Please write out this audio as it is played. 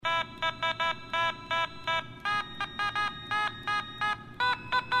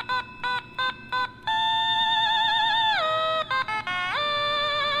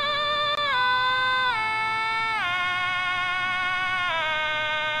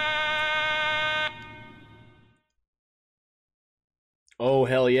Oh,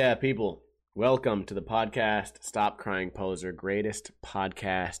 hell yeah, people. Welcome to the podcast, Stop Crying Poser, greatest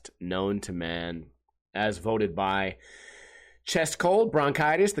podcast known to man, as voted by chest cold,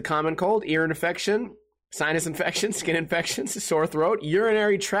 bronchitis, the common cold, ear infection, sinus infection, skin infections, sore throat,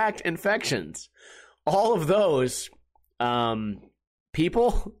 urinary tract infections. All of those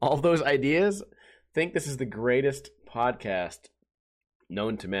people, all of those ideas, think this is the greatest podcast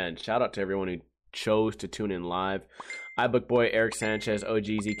known to man. Shout out to everyone who chose to tune in live. iBook Boy, Eric Sanchez,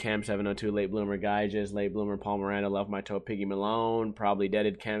 OGZ, Cam 702, Late Bloomer, Geiges, Late Bloomer, Paul Miranda, Love My Toe, Piggy Malone, Probably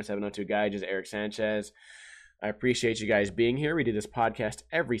Deaded, Cam 702, Geiges, Eric Sanchez. I appreciate you guys being here. We do this podcast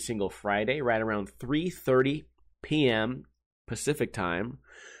every single Friday, right around 3:30 p.m. Pacific time,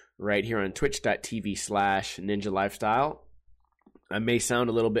 right here on twitch.tv/Ninja Lifestyle. I may sound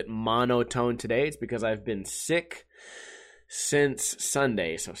a little bit monotone today. It's because I've been sick since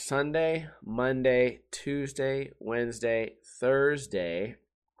Sunday. So Sunday, Monday, Tuesday, Wednesday, Thursday,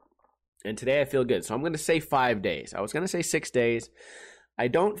 and today I feel good. So I'm going to say 5 days. I was going to say 6 days. I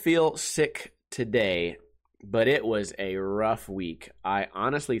don't feel sick today, but it was a rough week. I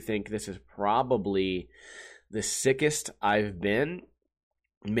honestly think this is probably the sickest I've been,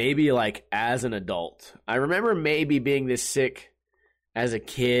 maybe like as an adult. I remember maybe being this sick as a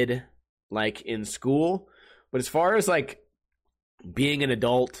kid, like in school, but as far as like being an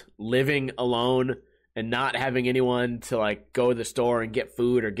adult, living alone, and not having anyone to like go to the store and get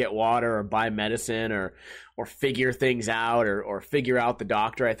food or get water or buy medicine or figure things out or figure out the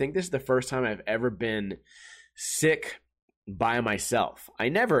doctor. I think this is the first time I've ever been sick by myself. I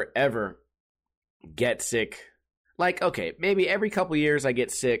never ever get sick. Like, okay, maybe every couple years I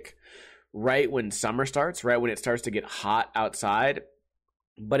get sick right when summer starts, right when it starts to get hot outside,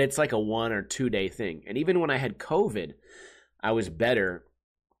 but it's like a 1 or 2 day thing. And even when I had COVID, I was better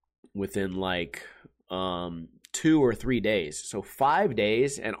within like 2 or 3 days. So 5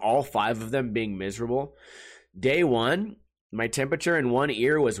 days and all 5 of them being miserable. Day one, my temperature in one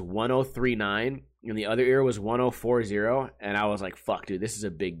ear was 103.9 and the other ear was 104.0. And I was like, fuck, dude, this is a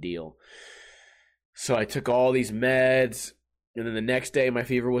big deal. So I took all these meds. And then the next day, my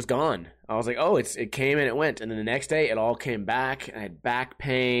fever was gone. I was like, oh, it came and it went. And then the next day, it all came back. I had back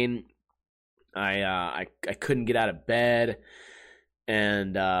pain. I couldn't get out of bed,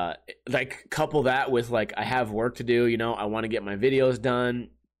 and like couple that with like I have work to do. You know, I want to get my videos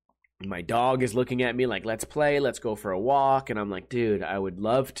done. My dog is looking at me like, let's play, let's go for a walk, and I'm like, dude, I would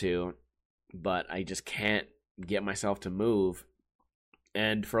love to, but I just can't get myself to move.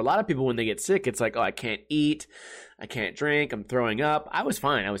 And for a lot of people, when they get sick, it's like, oh, I can't eat, I can't drink, I'm throwing up. I was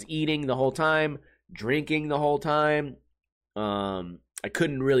fine. I was eating the whole time, drinking the whole time. I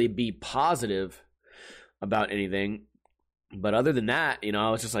couldn't really be positive about anything, but other than that, you know, I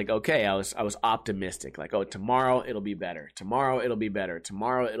was just like, okay, I was optimistic, like, oh, tomorrow it'll be better, tomorrow it'll be better,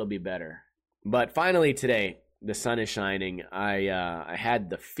 tomorrow it'll be better. But finally today, the sun is shining. I had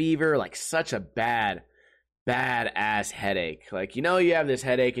the fever, like such a bad ass headache. Like, you know, you have this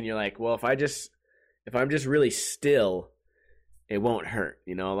headache and you're like, well, if I'm just really still, it won't hurt.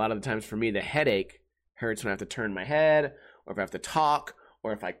 You know, a lot of the times for me, the headache hurts when I have to turn my head, or if I have to talk,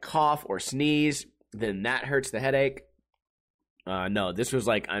 or if I cough or sneeze, then that hurts the headache. No, this was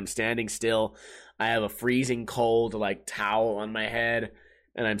like I'm standing still. I have a freezing cold like towel on my head,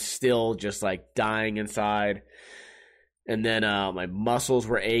 and I'm still just like dying inside. And then my muscles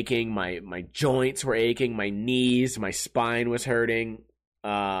were aching, my joints were aching, my knees, my spine was hurting.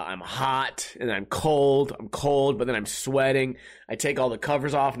 I'm hot and I'm cold, but then I'm sweating. I take all the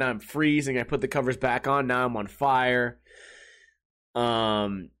covers off, now I'm freezing. I put the covers back on, now I'm on fire.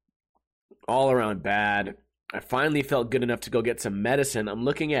 All around bad. I finally felt good enough to go get some medicine. I'm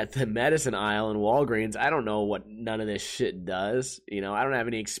looking at the medicine aisle in Walgreens. I don't know what none of this shit does. You know, I don't have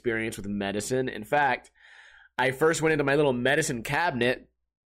any experience with medicine. In fact, I first went into my little medicine cabinet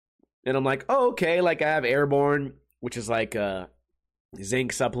and I'm like, oh, okay, like I have Airborne, which is like a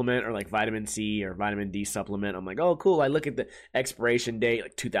zinc supplement or like vitamin C or vitamin D supplement. I'm like, oh, cool. I look at the expiration date,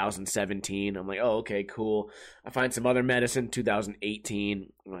 like 2017. I'm like, oh, okay, cool. I find some other medicine,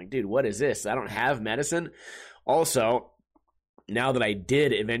 2018. I'm like, dude, what is this? I don't have medicine. Also, now that I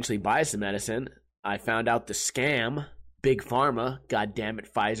did eventually buy some medicine, I found out the scam, Big Pharma, God damn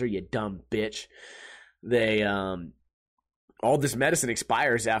it, Pfizer, you dumb bitch. They, all this medicine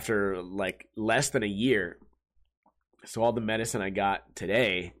expires after like less than a year. So all the medicine I got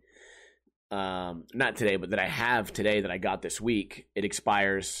today, not today, but that I have today that I got this week, it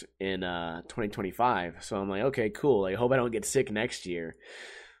expires in 2025. So I'm like, okay, cool. I hope I don't get sick next year.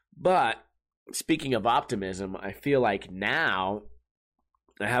 But speaking of optimism, I feel like now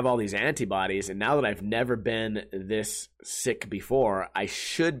I have all these antibodies, and now that I've never been this sick before, I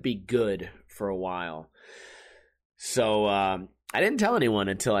should be good for a while. So I didn't tell anyone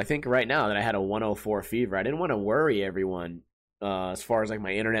until I think right now that I had a 104 fever. I didn't want to worry everyone as far as like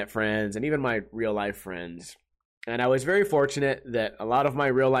my internet friends and even my real life friends. And I was very fortunate that a lot of my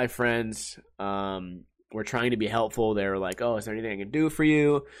real life friends were trying to be helpful. They were like, oh, is there anything I can do for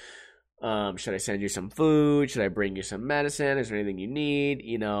you? Should I send you some food? Should I bring you some medicine? Is there anything you need?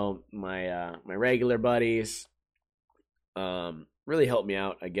 You know, my regular buddies really helped me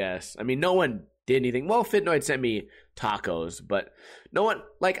out, I guess. I mean, no one did anything. Well, Fitnoid sent me tacos, but no one,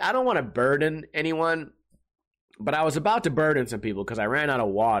 like, I don't want to burden anyone, but I was about to burden some people because I ran out of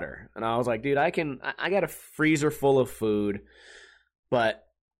water. And I was like, dude, I got a freezer full of food, but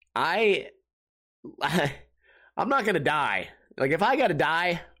I'm not going to die. Like, if I got to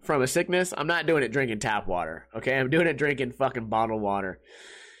die from a sickness, I'm not doing it drinking tap water, okay? I'm doing it drinking fucking bottled water.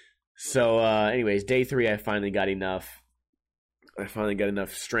 So, anyways, day 3, I finally got enough. I finally got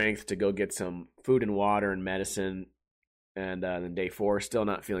enough strength to go get some food and water and medicine. And then day 4, still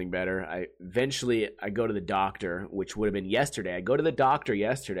not feeling better. I go to the doctor, which would have been yesterday. I go to the doctor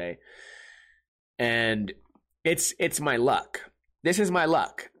yesterday, and it's my luck. This is my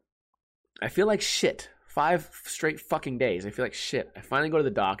luck. I feel like shit. 5 straight fucking days. I feel like shit. I finally go to the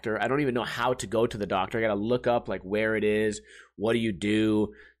doctor. I don't even know how to go to the doctor. I got to look up like where it is. What do you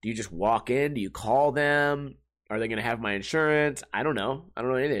do? Do you just walk in? Do you call them? Are they going to have my insurance? I don't know. I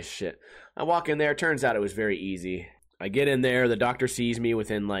don't know any of this shit. I walk in there. Turns out it was very easy. I get in there. The doctor sees me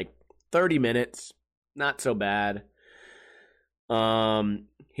within like 30 minutes. Not so bad.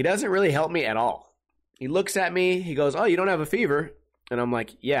 He doesn't really help me at all. He looks at me. He goes, oh, you don't have a fever? And I'm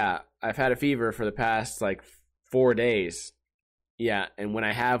like, yeah, I've had a fever for the past like 4 days. Yeah, and when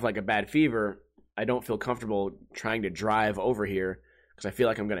I have like a bad fever, I don't feel comfortable trying to drive over here because I feel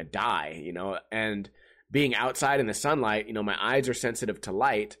like I'm going to die, you know? And being outside in the sunlight, you know, my eyes are sensitive to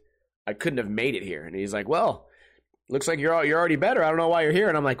light. I couldn't have made it here. And he's like, well, looks like you're already better. I don't know why you're here.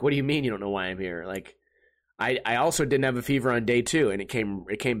 And I'm like, what do you mean you don't know why I'm here? Like, I also didn't have a fever on day 2, and it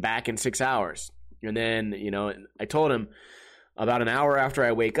came back in 6 hours. And then, you know, I told him, about an hour after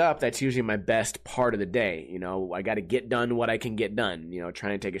I wake up, that's usually my best part of the day. You know, I got to get done what I can get done. You know,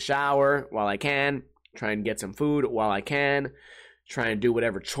 try and take a shower while I can, try and get some food while I can, try and do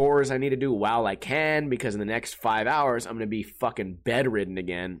whatever chores I need to do while I can, because in the next 5 hours, I'm going to be fucking bedridden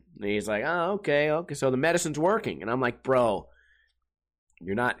again. And he's like, oh, okay, so the medicine's working. And I'm like, bro,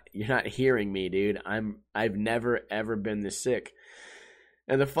 you're not hearing me, dude. I've never, ever been this sick.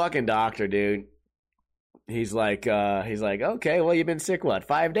 And the fucking doctor, dude, He's like, okay, well, you've been sick, what,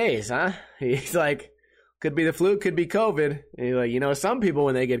 5 days, huh? He's like, could be the flu, could be COVID. And he's like, you know, some people,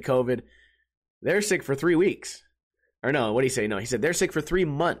 when they get COVID, they're sick for 3 weeks. Or no, what did he say? No, he said they're sick for 3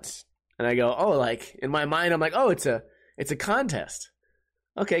 months. And I go, oh, like, in my mind, I'm like, oh, it's a contest.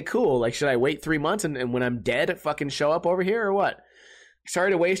 Okay, cool. Like, should I wait 3 months and when I'm dead, fucking show up over here or what?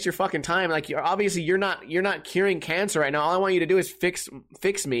 Sorry to waste your fucking time. Like, obviously, you're not curing cancer right now. All I want you to do is fix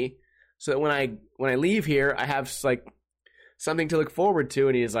me. So that when I leave here, I have like something to look forward to.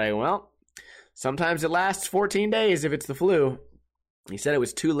 And he's like, well, sometimes it lasts 14 days if it's the flu. He said it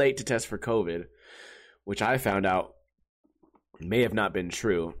was too late to test for COVID, which I found out may have not been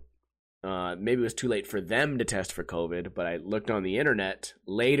true. Maybe it was too late for them to test for COVID, but I looked on the internet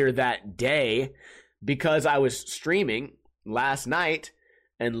later that day because I was streaming last night,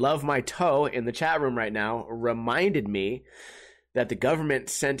 and Love My Toe in the chat room right now reminded me that the government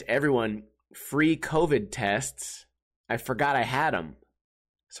sent everyone free COVID tests. I forgot I had them.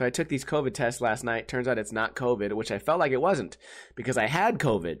 So I took these COVID tests last night. Turns out it's not COVID, which I felt like it wasn't because I had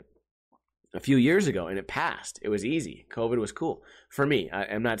COVID a few years ago and it passed. It was easy. COVID was cool. For me,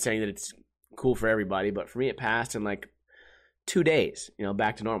 I'm not saying that it's cool for everybody, but for me it passed in like 2 days, you know,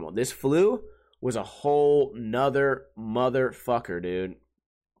 back to normal. This flu was a whole nother motherfucker, dude.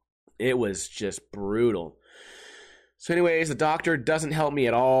 It was just brutal. So anyways, the doctor doesn't help me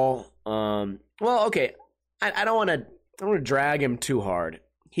at all. Well, okay, I don't want to drag him too hard.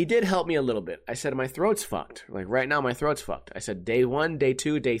 He did help me a little bit. I said, my throat's fucked. Like right now, my throat's fucked. I said, day 1, day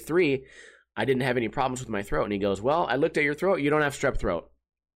 2, day 3, I didn't have any problems with my throat. And he goes, well, I looked at your throat. You don't have strep throat.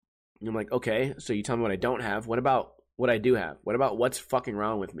 And I'm like, okay, so you tell me what I don't have. What about what I do have? What about what's fucking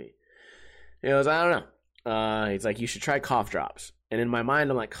wrong with me? He goes, I don't know. He's like, you should try cough drops. And in my mind,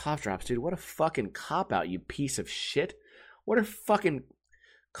 I'm like, cough drops, dude, what a fucking cop-out, you piece of shit. What are fucking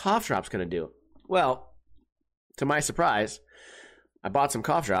cough drops going to do? Well, to my surprise, I bought some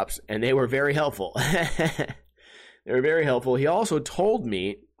cough drops, and they were very helpful. They were very helpful. He also told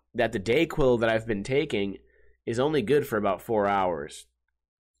me that the Dayquil that I've been taking is only good for about 4 hours.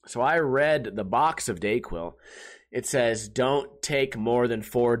 So I read the box of Dayquil. It says, don't take more than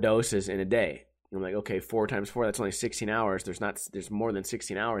 4 doses in a day. I'm like, okay, 4 times 4, that's only 16 hours. There's more than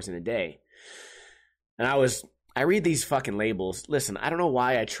 16 hours in a day. And I read these fucking labels. Listen, I don't know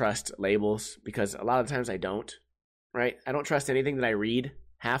why I trust labels, because a lot of times I don't, right? I don't trust anything that I read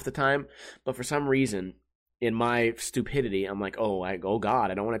half the time. But for some reason, in my stupidity, I'm like, oh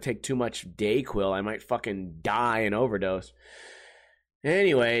God, I don't want to take too much Dayquil. I might fucking die and overdose.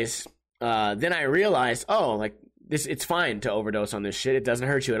 Anyways, then I realized, it's fine to overdose on this shit. It doesn't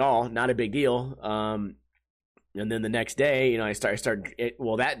hurt you at all. Not a big deal. And then the next day,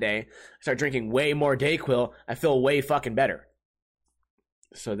 that day, I start drinking way more Dayquil. I feel way fucking better.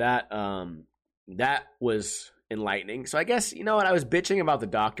 So that was enlightening. So I guess, I was bitching about the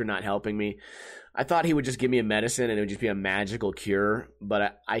doctor not helping me. I thought he would just give me a medicine and it would just be a magical cure.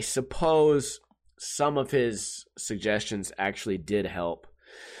 But I suppose some of his suggestions actually did help.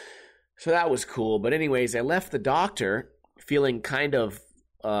 So that was cool. But anyways, I left the doctor feeling kind of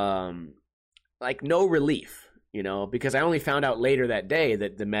like no relief, because I only found out later that day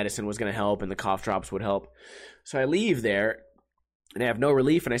that the medicine was going to help and the cough drops would help. So I leave there and I have no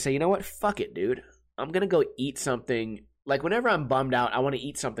relief. And I say, you know what? Fuck it, dude. I'm going to go eat something. Like whenever I'm bummed out, I want to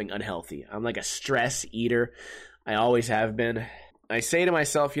eat something unhealthy. I'm like a stress eater. I always have been. I say to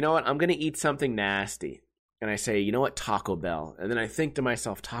myself, you know what? I'm going to eat something nasty. And I say, you know what? Taco Bell. And then I think to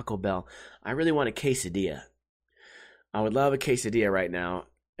myself, Taco Bell, I really want a quesadilla. I would love a quesadilla right now.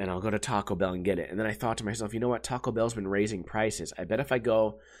 And I'll go to Taco Bell and get it. And then I thought to myself, you know what? Taco Bell's been raising prices. I bet if I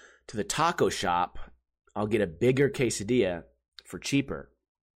go to the taco shop, I'll get a bigger quesadilla for cheaper.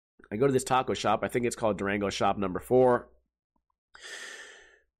 I go to this taco shop. I think it's called Durango Shop Number 4.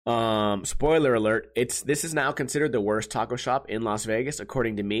 Spoiler alert, this is now considered the worst taco shop in Las Vegas,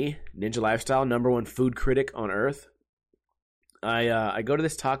 according to me, Ninja Lifestyle, #1 food critic on earth. I go to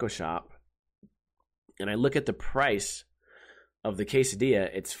this taco shop and I look at the price of the quesadilla.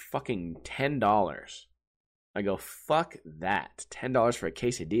 It's fucking $10. I go, fuck that. $10 for a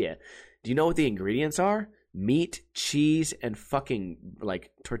quesadilla. Do you know what the ingredients are? Meat, cheese, and fucking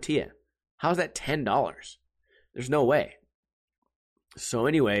like tortilla. How's that $10? There's no way. So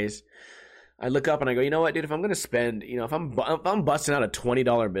anyways, I look up and I go, you know what, dude, if I'm going to spend, if I'm busting out a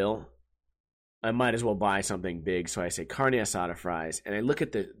 $20 bill, I might as well buy something big. So I say carne asada fries. And I look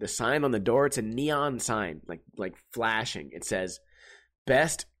at the sign on the door. It's a neon sign, like flashing. It says,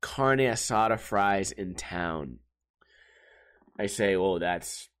 best carne asada fries in town. I say, well,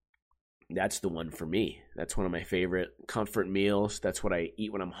 that's the one for me. That's one of my favorite comfort meals. That's what I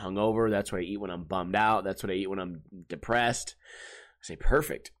eat when I'm hungover. That's what I eat when I'm bummed out. That's what I eat when I'm depressed. I say,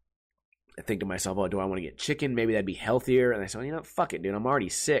 perfect. I think to myself, do I want to get chicken? Maybe that'd be healthier. And I say, fuck it, dude. I'm already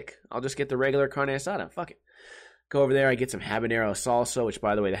sick. I'll just get the regular carne asada. Fuck it. Go over there. I get some habanero salsa, which,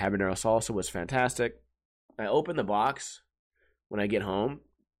 by the way, the habanero salsa was fantastic. I open the box when I get home.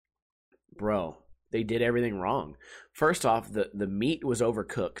 Bro, they did everything wrong. First off, the meat was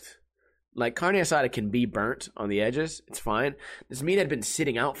overcooked. Like, carne asada can be burnt on the edges. It's fine. This meat had been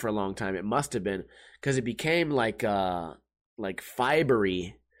sitting out for a long time. It must have been, because it became like fibery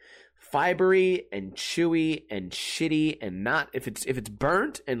and chewy and shitty, and not, if it's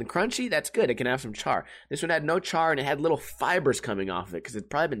burnt and crunchy, that's good. It can have some char. This one had no char and it had little fibers coming off of it because it's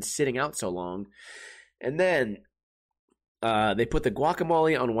probably been sitting out so long. And then they put the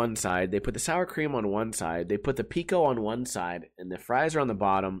guacamole on one side, they put the sour cream on one side, they put the pico on one side, and the fries are on the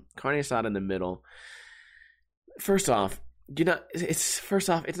bottom, carne asada in the middle. First off,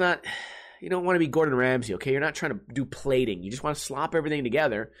 it's not. You don't want to be Gordon Ramsay, okay? You're not trying to do plating. You just want to slop everything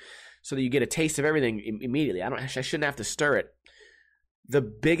together so that you get a taste of everything immediately. I shouldn't have to stir it. The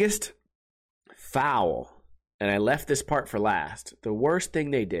biggest foul, and I left this part for last, the worst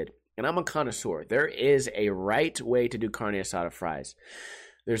thing they did, and I'm a connoisseur. There is a right way to do carne asada fries.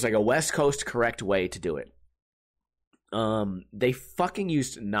 There's like a West Coast correct way to do it. They fucking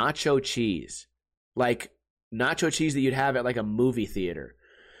used nacho cheese. Like nacho cheese that you'd have at like a movie theater.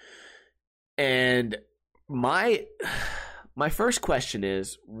 And my first question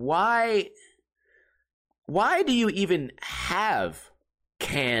is, why do you even have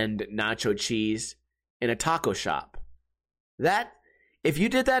canned nacho cheese in a taco shop? If you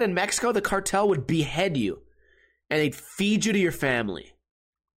did that in Mexico, the cartel would behead you and they'd feed you to your family.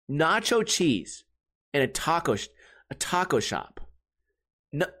 Nacho cheese in a taco shop.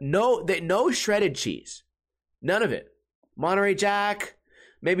 No shredded cheese. None of it. Monterey Jack,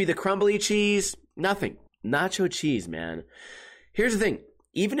 maybe the crumbly cheese, nothing. Nacho cheese, man. Here's the thing.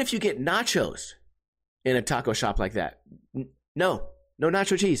 Even if you get nachos in a taco shop like that, no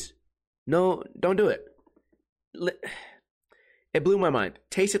nacho cheese. No, don't do it. It blew my mind.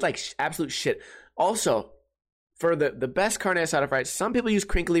 Tasted like absolute shit. Also, for the best carne asada fries, some people use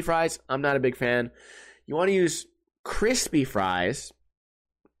crinkly fries. I'm not a big fan. You want to use crispy fries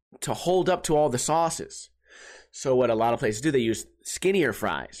to hold up to all the sauces. So what a lot of places do, they use skinnier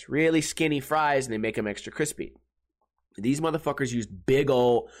fries, really skinny fries, and they make them extra crispy. These motherfuckers use big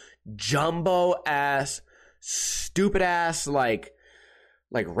old jumbo-ass, stupid-ass, like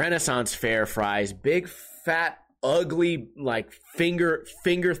Renaissance fair fries, big, fat, ugly, like finger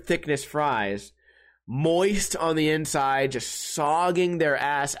thickness fries, moist on the inside, just sogging their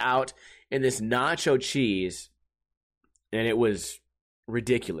ass out in this nacho cheese, and it was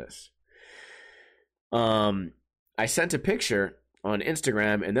ridiculous. I sent a picture on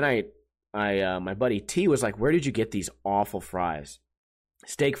Instagram, and then I my buddy T was like, "Where did you get these awful fries?"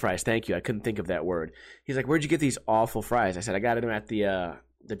 Steak fries, thank you. I couldn't think of that word. He's like, "Where'd you get these awful fries?" I said, "I got them at the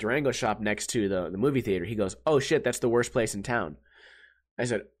Durango shop next to the movie theater." He goes, "Oh shit, that's the worst place in town." I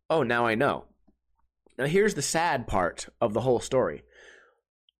said, "Oh, now I know." Now here's the sad part of the whole story.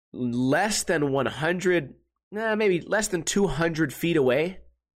 Less than 100, maybe less than 200 feet away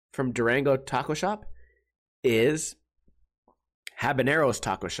from Durango Taco Shop is Habanero's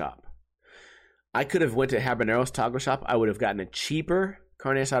Taco Shop. I could have went to Habanero's Taco Shop. I would have gotten a cheaper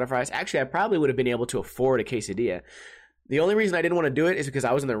carne asada fries. Actually, I probably would have been able to afford a quesadilla. The only reason I didn't want to do it is because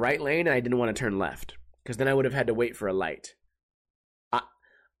I was in the right lane and I didn't want to turn left, because then I would have had to wait for a light.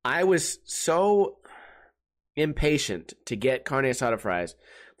 I was so impatient to get carne asada fries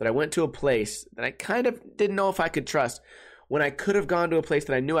that I went to a place that I kind of didn't know if I could trust, when I could have gone to a place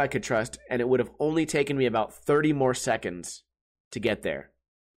that I knew I could trust, and it would have only taken me about 30 more seconds to get there.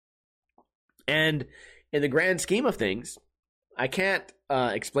 And in the grand scheme of things, I can't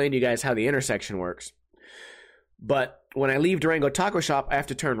explain to you guys how the intersection works, but when I leave Durango Taco Shop, I have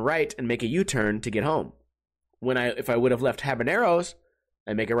to turn right and make a U-turn to get home. If I would have left Habanero's,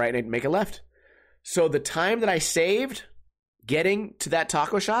 I make a right and I make a left. So the time that I saved getting to that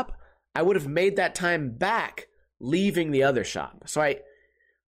taco shop, I would have made that time back leaving the other shop. So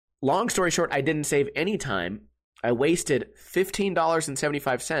long story short, I didn't save any time. I wasted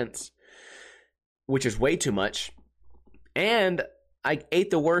 $15.75, which is way too much. And I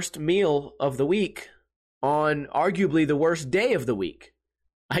ate the worst meal of the week on arguably the worst day of the week.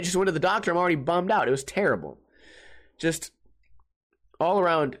 I just went to the doctor. I'm already bummed out. It was terrible. Just all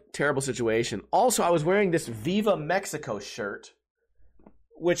around terrible situation. Also, I was wearing this Viva Mexico shirt,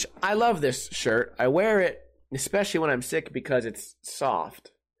 which I love this shirt. I wear it especially when I'm sick because it's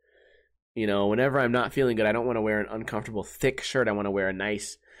soft. You know, whenever I'm not feeling good, I don't want to wear an uncomfortable, thick shirt. I want to wear a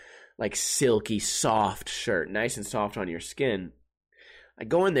nice, like, silky, soft shirt, nice and soft on your skin. I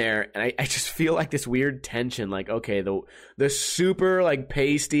go in there, and I just feel like this weird tension, like, okay, the super, like,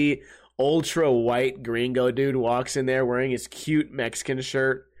 pasty, ultra-white gringo dude walks in there wearing his cute Mexican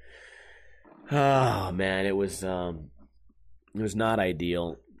shirt. Oh, man, it was not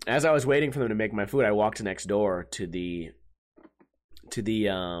ideal. As I was waiting for them to make my food, I walked next door to the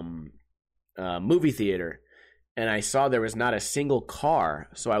movie theater, and I saw there was not a single car.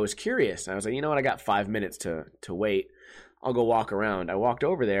 So I was curious. I was like, you know what? I got 5 minutes to wait. I'll go walk around. I walked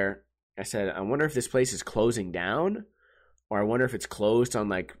over there. I said, I wonder if this place is closing down, or I wonder if it's closed on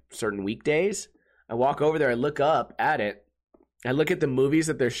like certain weekdays. I walk over there. I look up at it. I look at the movies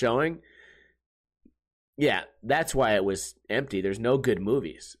that they're showing. Yeah, that's why it was empty. There's no good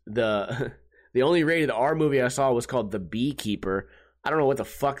movies. The only rated R movie I saw was called The Beekeeper. I don't know what the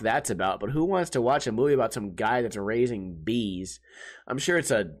fuck that's about, but who wants to watch a movie about some guy that's raising bees? I'm sure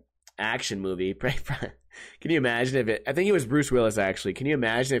it's a action movie. Can you imagine if it... I think it was Bruce Willis, actually. Can you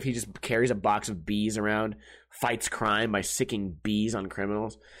imagine if he just carries a box of bees around, fights crime by sicking bees on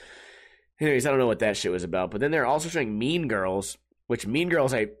criminals? Anyways, I don't know what that shit was about. But then they're also showing Mean Girls, which Mean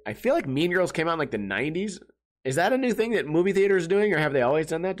Girls, I feel like Mean Girls came out in like the 90s. Is that a new thing that movie theaters are doing, or have they always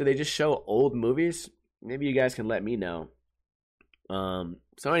done that? Do they just show old movies? Maybe you guys can let me know.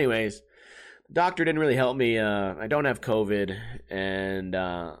 So anyways, the doctor didn't really help me. I don't have COVID, and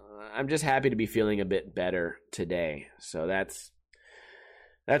I'm just happy to be feeling a bit better today. So that's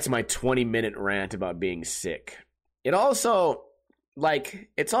my 20-minute rant about being sick. It also,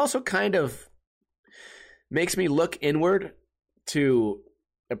 it's also kind of makes me look inward to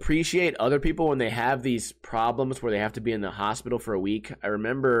appreciate other people when they have these problems where they have to be in the hospital for a week. I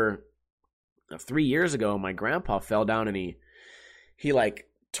remember 3 years ago, my grandpa fell down and he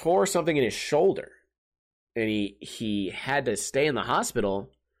tore something in his shoulder, and he had to stay in the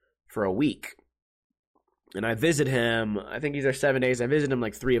hospital for a week. And I visit him, I think he's there 7 days. I visit him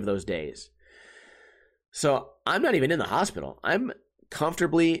like 3 of those days. So I'm not even in the hospital. I'm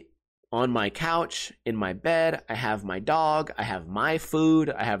comfortably on my couch, in my bed. I have my dog. I have my food.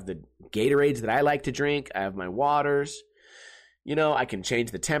 I have the Gatorades that I like to drink. I have my waters. You know, I can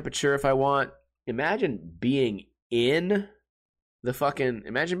change the temperature if I want. Imagine being in the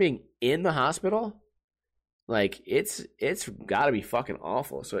hospital. Like, it's got to be fucking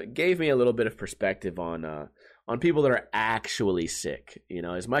awful. So it gave me a little bit of perspective on people that are actually sick. You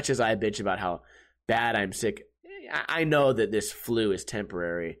know, as much as I bitch about how bad I'm sick, I know that this flu is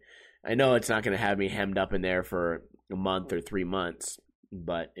temporary. I know it's not going to have me hemmed up in there for a month or 3 months,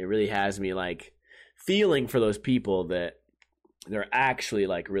 but it really has me like feeling for those people that they're actually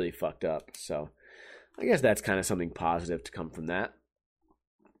like really fucked up. So I guess that's kind of something positive to come from that.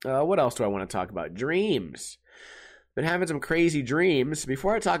 What else do I want to talk about? Dreams. Been having some crazy dreams.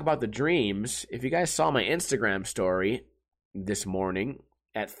 Before I talk about the dreams, if you guys saw my Instagram story this morning,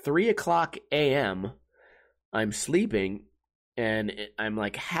 at 3 o'clock a.m., I'm sleeping, and I'm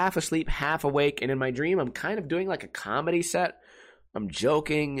like half asleep, half awake, and in my dream, I'm kind of doing like a comedy set. I'm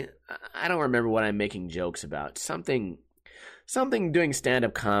joking. I don't remember what I'm making jokes about. Something doing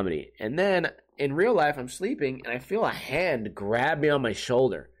stand-up comedy. And then in real life, I'm sleeping, and I feel a hand grab me on my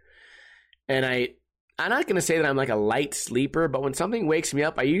shoulder. And I'm not going to say that I'm like a light sleeper, but when something wakes me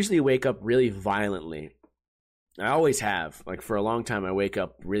up, I usually wake up really violently. I always have. Like, for a long time, I wake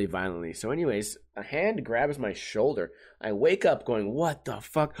up really violently. So anyways, a hand grabs my shoulder. I wake up going, what the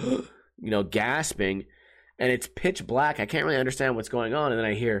fuck? Gasping. And it's pitch black. I can't really understand what's going on. And then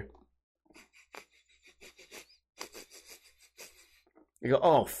I hear, I go,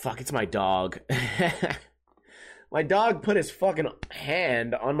 oh, fuck, it's my dog. My dog put his fucking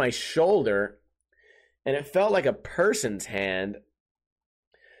hand on my shoulder, and it felt like a person's hand.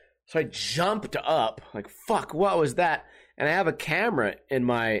 So I jumped up, like, fuck, what was that? And I have a camera in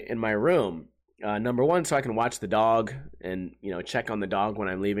my room. Number one, so I can watch the dog and, check on the dog when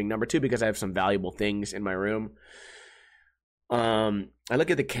I'm leaving. Number two, because I have some valuable things in my room. I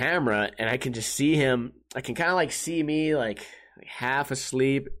look at the camera, and I can just see him. I can kind of, like, see me, like half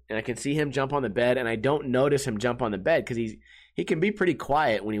asleep, and I can see him jump on the bed, and I don't notice him jump on the bed because he can be pretty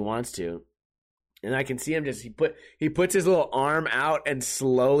quiet when he wants to. And I can see him just he puts his little arm out and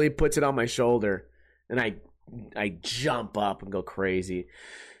slowly puts it on my shoulder, and I jump up and go crazy.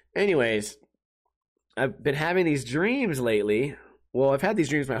 Anyways, I've been having these dreams lately. Well, I've had these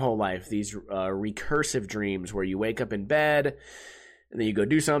dreams my whole life, these recursive dreams where you wake up in bed, and then you go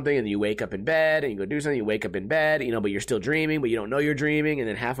do something, and then you wake up in bed, and you go do something, you wake up in bed, but you're still dreaming, but you don't know you're dreaming, and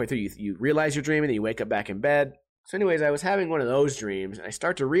then halfway through you realize you're dreaming, and you wake up back in bed. So anyways, I was having one of those dreams, and I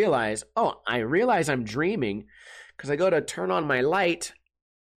start to realize, I realize I'm dreaming because I go to turn on my light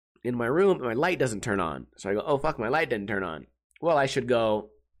in my room, and my light doesn't turn on. So I go, oh, fuck, my light didn't turn on. Well, I should go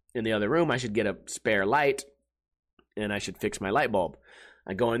in the other room, I should get a spare light, and I should fix my light bulb.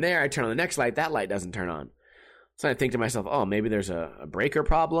 I go in there, I turn on the next light, that light doesn't turn on. So I think to myself, oh, maybe there's a breaker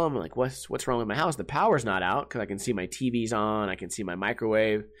problem. Like, what's wrong with my house? The power's not out because I can see my TV's on. I can see my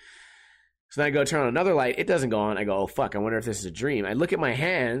microwave. So then I go turn on another light. It doesn't go on. I go, oh, fuck, I wonder if this is a dream. I look at my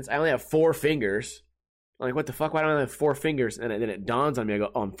hands. I only have 4 fingers. I'm like, what the fuck? Why don't I have 4 fingers? And then it dawns on me. I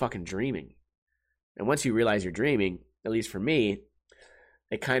go, oh, I'm fucking dreaming. And once you realize you're dreaming, at least for me,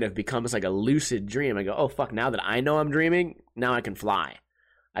 it kind of becomes like a lucid dream. I go, oh, fuck, now that I know I'm dreaming, now I can fly.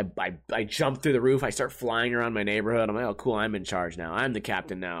 I jump through the roof. I start flying around my neighborhood. I'm like, oh, cool, I'm in charge now. I'm the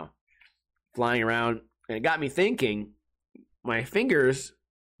captain now. Flying around. And it got me thinking, my fingers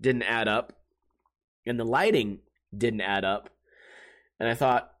didn't add up, and the lighting didn't add up. And I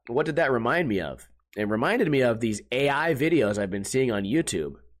thought, what did that remind me of? It reminded me of these AI videos I've been seeing on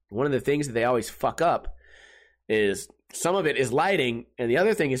YouTube. One of the things that they always fuck up is some of it is lighting, and the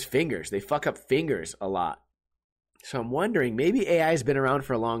other thing is fingers. They fuck up fingers a lot. So I'm wondering, maybe AI has been around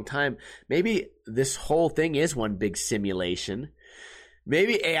for a long time. Maybe this whole thing is one big simulation.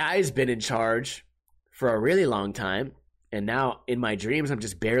 Maybe AI has been in charge for a really long time, and now in my dreams, I'm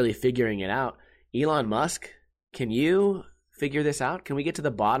just barely figuring it out. Elon Musk, can you figure this out? Can we get to the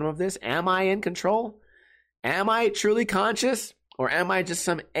bottom of this? Am I in control? Am I truly conscious? Or am I just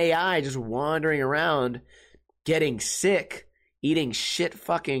some AI just wandering around, getting sick, eating shit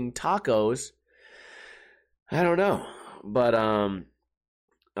fucking tacos? I don't know, but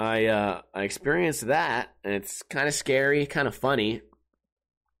I experienced that, and it's kind of scary, kind of funny,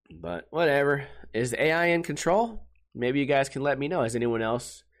 but whatever. Is AI in control? Maybe you guys can let me know. Has anyone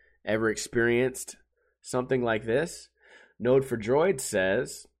else ever experienced something like this? Node for Droid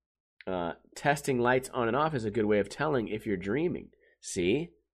says, testing lights on and off is a good way of telling if you're dreaming. See,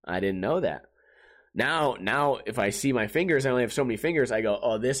 I didn't know that. Now, if I see my fingers, I only have so many fingers, I go,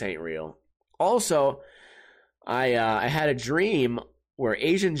 oh, this ain't real. Also, I had a dream where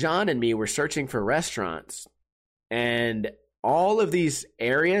Asian John and me were searching for restaurants, and all of these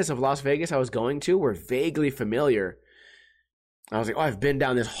areas of Las Vegas I was going to were vaguely familiar. I was like, oh, I've been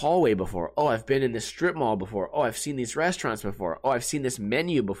down this hallway before. Oh, I've been in this strip mall before. Oh, I've seen these restaurants before. Oh, I've seen this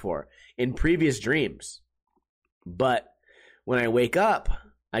menu before in previous dreams. But when I wake up,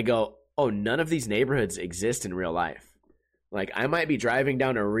 I go, oh, none of these neighborhoods exist in real life. Like, I might be driving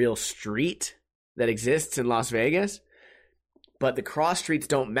down a real street that exists in Las Vegas, but the cross streets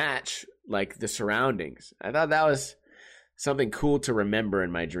don't match, like, the surroundings. I thought that was something cool to remember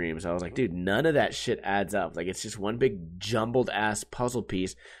in my dreams. I was like, dude, none of that shit adds up. Like, it's just one big jumbled ass puzzle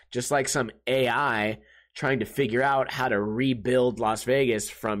piece, just like some AI trying to figure out how to rebuild Las Vegas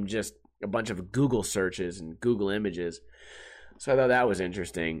from just a bunch of Google searches and Google images. So I thought that was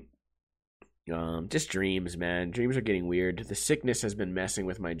interesting. Just dreams, man. Dreams are getting weird. The sickness has been messing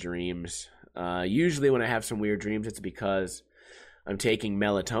with my dreams. Usually when I have some weird dreams, it's because I'm taking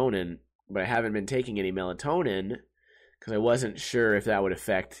melatonin, but I haven't been taking any melatonin because I wasn't sure if that would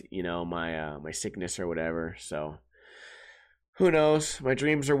affect, my sickness or whatever. So who knows? My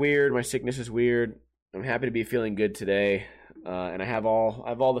dreams are weird. My sickness is weird. I'm happy to be feeling good today, and I have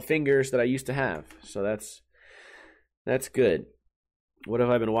all the fingers that I used to have. So that's good. What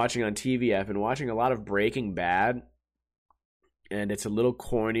have I been watching on TV? I've been watching a lot of Breaking Bad, and it's a little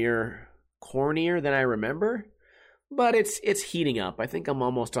cornier than I remember, but it's heating up. I think I'm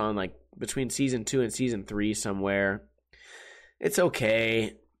almost on like between season 2 and season 3 somewhere. It's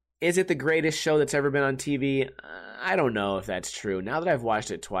okay. Is it the greatest show that's ever been on TV? I don't know if that's true. Now that I've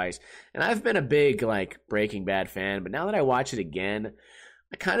watched it twice, and I've been a big like Breaking Bad fan, but now that I watch it again,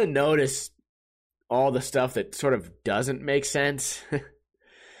 I kind of notice all the stuff that sort of doesn't make sense.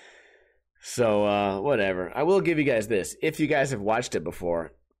 So, whatever. I will give you guys this. If you guys have watched it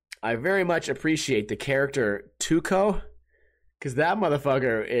before, I very much appreciate the character Tuco, because that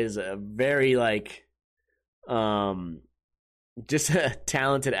motherfucker is a very, like, just a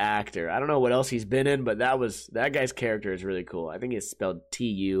talented actor. I don't know what else he's been in, but that guy's character is really cool. I think it's spelled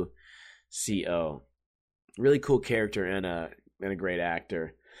Tuco. Really cool character and a great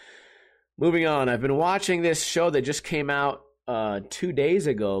actor. Moving on, I've been watching this show that just came out 2 days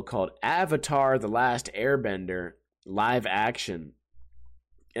ago called Avatar: The Last Airbender live action,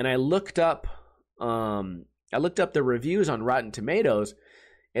 and I looked up the reviews on Rotten Tomatoes.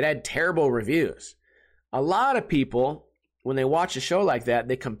 It had terrible reviews. A lot of people, when they watch a show like that,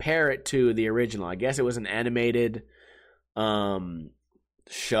 they compare it to the original. I guess it was an animated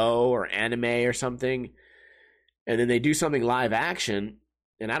show or anime or something, and then they do something live action.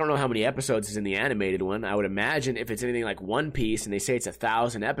 And I don't know how many episodes is in the animated one. I would imagine if it's anything like One Piece and they say it's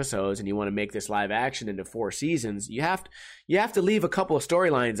 1,000 episodes and you want to make this live action into 4 seasons, you have to leave a couple of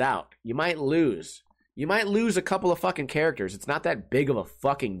storylines out. You might lose a couple of fucking characters. It's not that big of a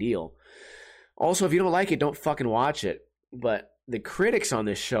fucking deal. Also, if you don't like it, don't fucking watch it. But the critics on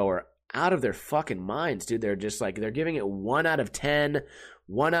this show are out of their fucking minds, dude. They're just like, they're giving it 1 out of 10,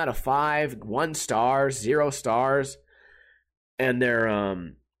 1 out of 5, 1 star, 0 stars. And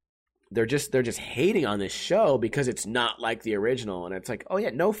they're just hating on this show because it's not like the original. And it's like, oh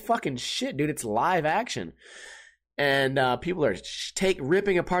yeah, no fucking shit, dude. It's live action. And people are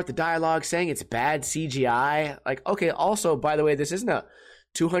ripping apart the dialogue, saying it's bad CGI. Like, okay, also, by the way, this isn't a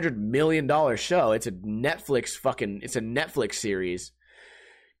 $200 million show. It's a Netflix series.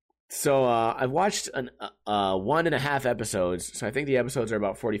 So I've watched 1.5 episodes. So I think the episodes are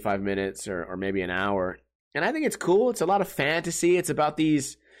about 45 minutes or maybe an hour. And I think it's cool. It's a lot of fantasy. It's about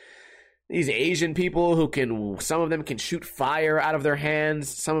these Asian people some of them can shoot fire out of their hands.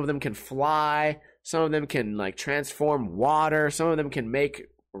 Some of them can fly. Some of them can like transform water. Some of them can make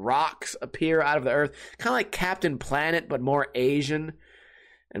rocks appear out of the earth. Kind of like Captain Planet, but more Asian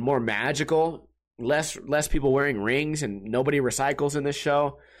and more magical. Less people wearing rings and nobody recycles in this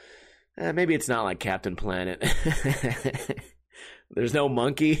show. Maybe it's not like Captain Planet. There's no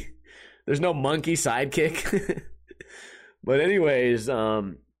monkey. There's no monkey sidekick. But anyways, I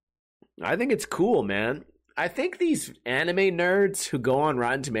think it's cool, man. I think these anime nerds who go on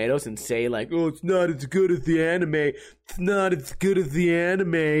Rotten Tomatoes and say like, oh, it's not as good as the anime. It's not as good as the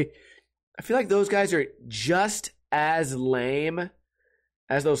anime. I feel like those guys are just as lame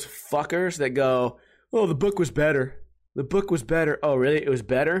as those fuckers that go, oh, the book was better. The book was better. Oh, really? It was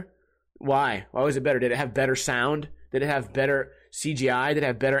better? Why? Why was it better? Did it have better sound? Did it have better CGI? Did it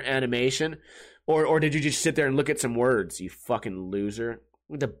have better animation? Or did you just sit there and look at some words, you fucking loser?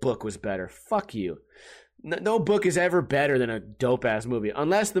 The book was better. Fuck you. No book is ever better than a dope-ass movie,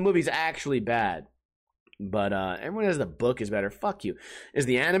 unless the movie's actually bad. But everyone says the book is better. Fuck you. Is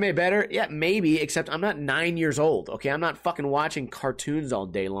the anime better? Yeah, maybe, except I'm not 9 years old, okay? I'm not fucking watching cartoons all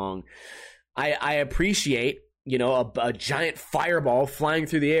day long. I appreciate, you know, a giant fireball flying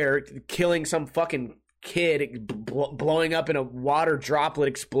through the air, killing some fucking kid, blowing up in a water droplet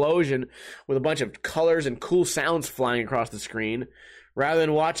explosion with a bunch of colors and cool sounds flying across the screen, rather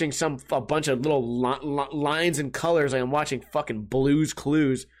than watching a bunch of little lines and colors like I'm watching fucking Blue's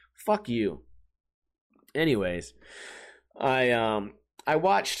Clues. Fuck you. Anyways, I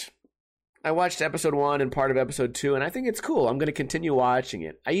watched episode 1 and part of episode 2, and I think it's cool. I'm going to continue watching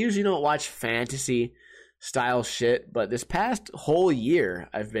it. I usually don't watch fantasy style shit, but this past whole year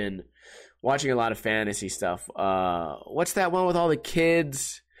I've been watching a lot of fantasy stuff. What's that one with all the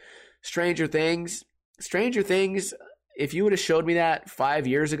kids? Stranger Things. Stranger Things, if you would have showed me that 5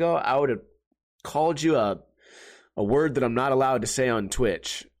 years ago, I would have called you a word that I'm not allowed to say on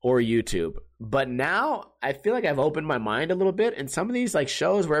Twitch or YouTube. But now I feel like I've opened my mind a little bit, and some of these like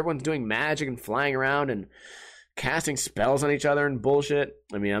shows where everyone's doing magic and flying around and casting spells on each other and bullshit.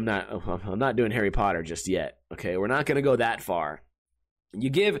 I mean, I'm not doing Harry Potter just yet. Okay, we're not going to go that far. You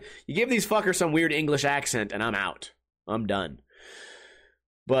give these fuckers some weird English accent and I'm out. I'm done.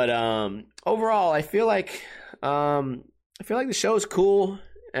 But overall, I feel like the show's cool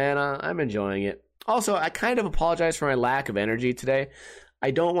and I'm enjoying it. Also, I kind of apologize for my lack of energy today. I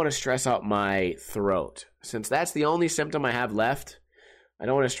don't want to stress out my throat. Since that's the only symptom I have left, I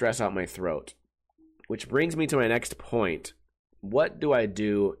don't want to stress out my throat. Which brings me to my next point. What do I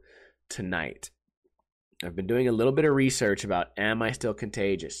do tonight? I've been doing a little bit of research about, am I still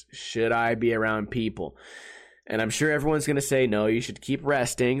contagious? Should I be around people? And I'm sure everyone's going to say, no, you should keep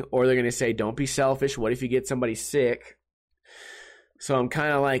resting. Or they're going to say, don't be selfish. What if you get somebody sick? So I'm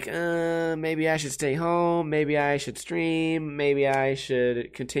kind of like, maybe I should stay home. Maybe I should stream. Maybe I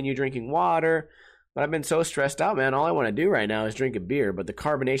should continue drinking water. But I've been so stressed out, man. All I want to do right now is drink a beer. But the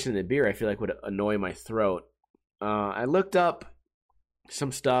carbonation in the beer, I feel like, would annoy my throat. I looked up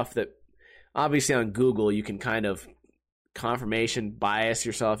some stuff that, obviously on Google, you can kind of confirmation bias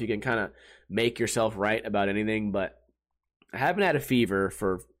yourself. You can kind of make yourself right about anything. But I haven't had a fever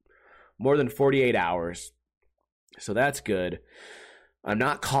for more than 48 hours. So that's good. I'm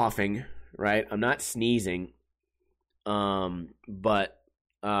not coughing, right? I'm not sneezing. But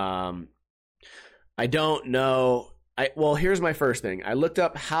I don't know. Well, here's my first thing. I looked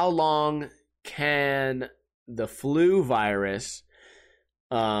up how long can the flu virus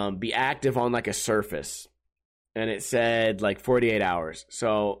be active on like a surface. And it said like 48 hours.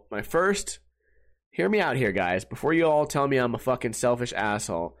 So my first, hear me out here, guys. Before you all tell me I'm a fucking selfish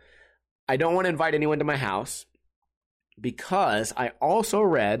asshole, I don't want to invite anyone to my house. Because I also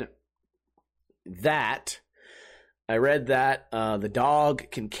read that the dog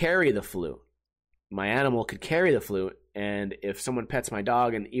can carry the flu. My animal could carry the flu, and if someone pets my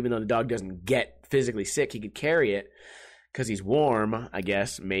dog, and even though the dog doesn't get physically sick, he could carry it because he's warm, I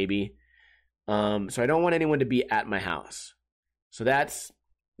guess, maybe. So I don't want anyone to be at my house. So that's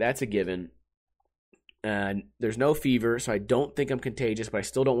a given. There's no fever, so I don't think I'm contagious, but I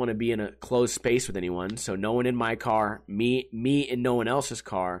still don't want to be in a closed space with anyone. So no one in my car, me in no one else's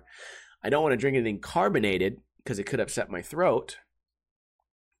car. I don't want to drink anything carbonated because it could upset my throat.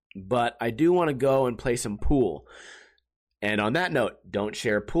 But I do want to go and play some pool. And on that note, don't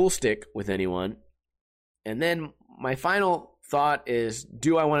share a pool stick with anyone. And then my final thought is,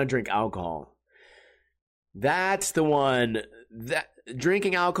 do I want to drink alcohol? That's the one that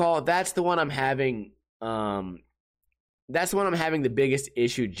drinking alcohol, that's the one I'm having the biggest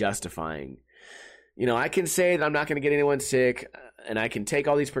issue justifying. You know, I can say that I'm not going to get anyone sick, and I can take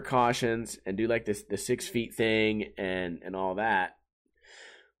all these precautions and do like the 6 feet thing and all that.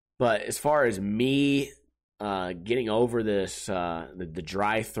 But as far as me getting over this, the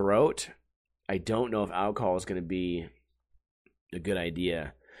dry throat, I don't know if alcohol is going to be a good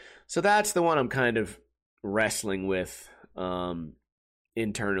idea. So that's the one I'm kind of wrestling with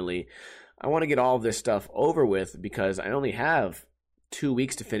internally. I want to get all of this stuff over with because I only have 2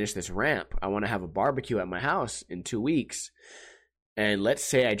 weeks to finish this ramp. I want to have a barbecue at my house in 2 weeks. And let's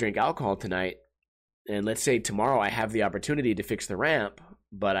say I drink alcohol tonight, and let's say tomorrow I have the opportunity to fix the ramp,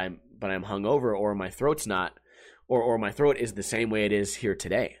 but I'm hungover, or my throat's not, or my throat is the same way it is here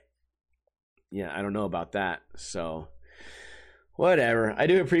today. Yeah, I don't know about that. So whatever. I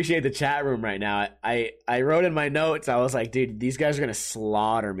do appreciate the chat room right now. I wrote in my notes, I was like, dude, these guys are going to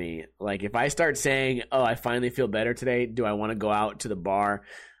slaughter me. Like, if I start saying, oh, I finally feel better today, do I want to go out to the bar?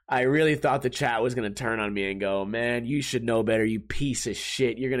 I really thought the chat was going to turn on me and go, man, you should know better, you piece of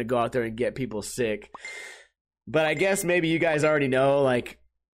shit. You're going to go out there and get people sick. But I guess maybe you guys already know, like,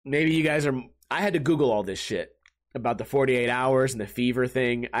 maybe you guys are I had to Google all this shit about the 48 hours and the fever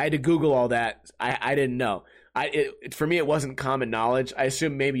thing. I had to Google all that. I didn't know. For me, it wasn't common knowledge. I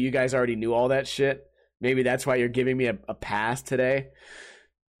assume maybe you guys already knew all that shit. Maybe that's why you're giving me a pass today.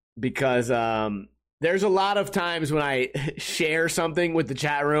 Because there's a lot of times when I share something with the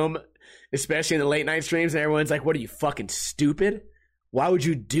chat room, especially in the late night streams, and everyone's like, what are you, fucking stupid? Why would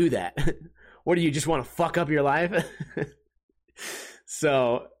you do that? What do you just want to fuck up your life?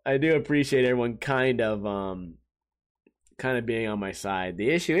 So I do appreciate everyone kind of being on my side. The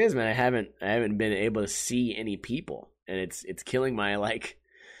issue is, man, I haven't been able to see any people, and it's killing my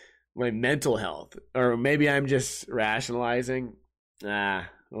my mental health. Or maybe I'm just rationalizing.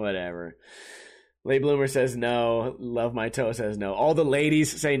 Whatever. Late Bloomer says no. Love My Toe says no. All the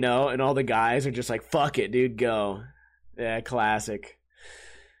ladies say no, and all the guys are just like, fuck it, dude, go. Yeah, classic.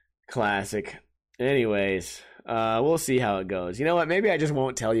 Anyways, we'll see how it goes. You know what? Maybe I just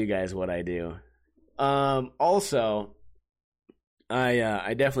won't tell you guys what I do. Also,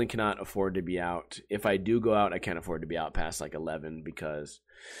 I definitely cannot afford to be out. If I do go out, I can't afford to be out past 11 because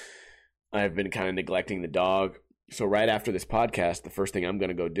I've been kind of neglecting the dog. So right after this podcast, the first thing I'm going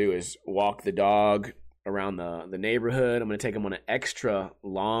to go do is walk the dog around the neighborhood. I'm going to take him on an extra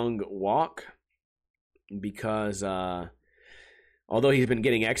long walk because although he's been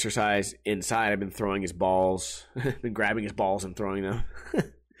getting exercise inside, I've been throwing his balls, been grabbing his balls and throwing them.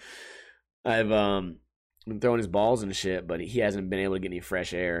 I've been throwing his balls and shit, but he hasn't been able to get any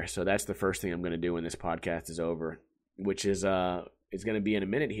fresh air. So that's the first thing I'm going to do when this podcast is over, which is going to be in a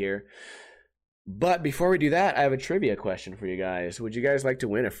minute here. But before we do that, I have a trivia question for you guys. Would you guys like to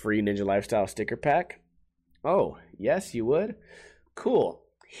win a free Ninja Lifestyle sticker pack? Oh, yes, you would? Cool.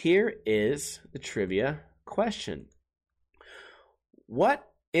 Here is the trivia question. What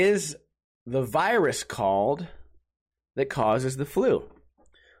is the virus called that causes the flu?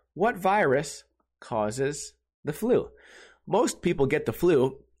 What virus causes the flu? Most people get the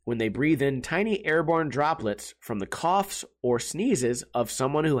flu when they breathe in tiny airborne droplets from the coughs or sneezes of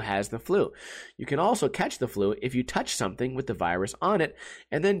someone who has the flu. You can also catch the flu if you touch something with the virus on it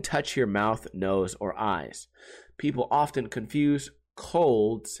and then touch your mouth, nose, or eyes. People often confuse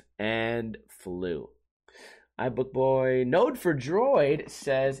colds and flu. iBookBoy Node for Droid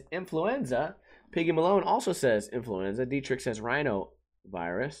says influenza. Piggy Malone also says influenza. Dietrich says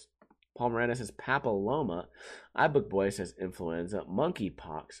rhinovirus. Paul Miranda says papilloma. iBookBoy says influenza.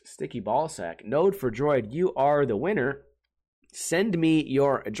 Monkeypox. Sticky ballsack. Node for Droid, you are the winner. Send me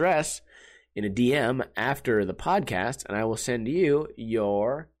your address in a DM after the podcast, and I will send you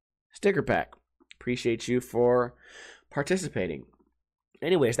your sticker pack. Appreciate you for participating.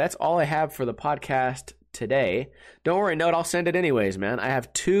 Anyways, that's all I have for the podcast today. Don't worry, Node, I'll send it anyways, man. I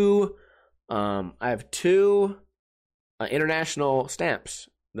have two international stamps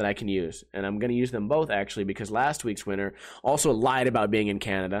that I can use, and I'm going to use them both actually because last week's winner also lied about being in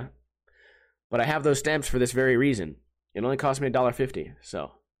Canada. But I have those stamps for this very reason. It only cost me $1.50,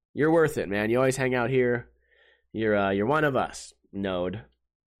 so you're worth it, man. You always hang out here. You're one of us, Node.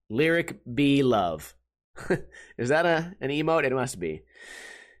 Lyric B Love. Is that an emote? It must be.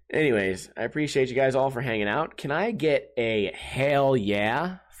 Anyways, I appreciate you guys all for hanging out. Can I get a hell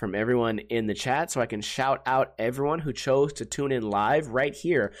yeah from everyone in the chat so I can shout out everyone who chose to tune in live right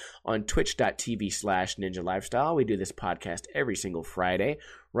here on twitch.tv/Ninja Lifestyle. We do this podcast every single Friday,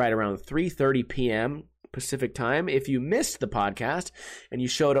 right around 3:30 p.m. Pacific time. If you missed the podcast and you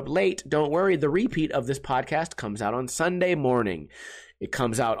showed up late, don't worry. The repeat of this podcast comes out on Sunday morning. It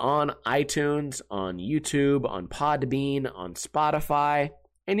comes out on iTunes, on YouTube, on Podbean, on Spotify.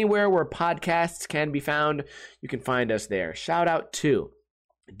 Anywhere where podcasts can be found, you can find us there. Shout out to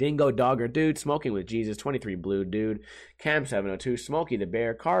Dingo Dogger Dude, Smoking with Jesus, 23 Blue Dude, Cam 702, Smokey the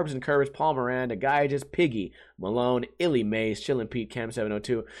Bear, Carbs and Curves, Paul Miranda, Gaiges, Piggy, Malone, Illy Mays, Chillin' Pete, Cam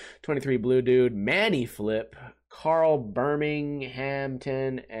 702, 23 Blue Dude, Manny Flip, Carl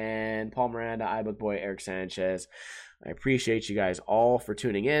Birminghamton, and Paul Miranda, iBookBoy, Eric Sanchez. I appreciate you guys all for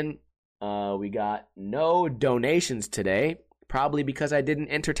tuning in. We got no donations today, probably because I didn't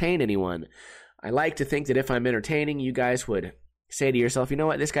entertain anyone. I like to think that if I'm entertaining, you guys would say to yourself, you know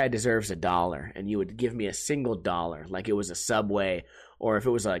what, this guy deserves $1, and you would give me a single dollar, like it was a Subway, or if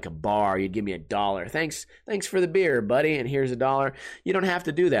it was like a bar, you'd give me $1. Thanks for the beer, buddy, and here's $1. You don't have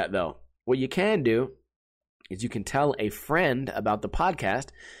to do that, though. What you can do is you can tell a friend about the podcast,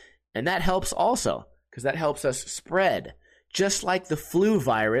 and that helps also, because that helps us spread, just like the flu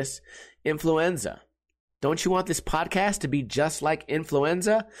virus, influenza. Don't you want this podcast to be just like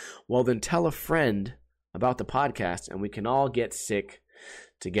influenza? Well, then tell a friend about the podcast, and we can all get sick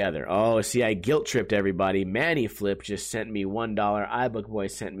together. Oh, see, I guilt tripped everybody. Manny Flip just sent me $1.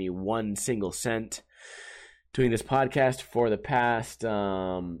 iBookBoy sent me 1 single cent. Doing this podcast for the past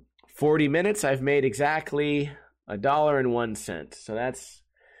 40 minutes, I've made exactly $1.01. So that's,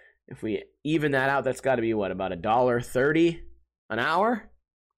 if we even that out, that's got to be what, about $1.30 an hour?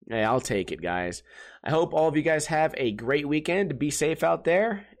 Hey, I'll take it, guys. I hope all of you guys have a great weekend. Be safe out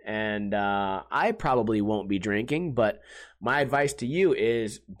there. And I probably won't be drinking, but my advice to you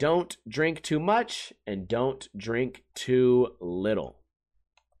is don't drink too much and don't drink too little.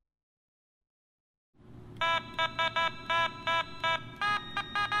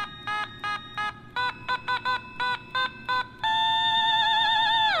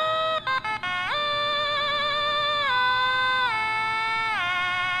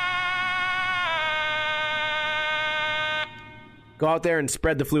 Go out there and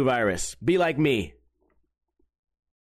spread the flu virus. Be like me.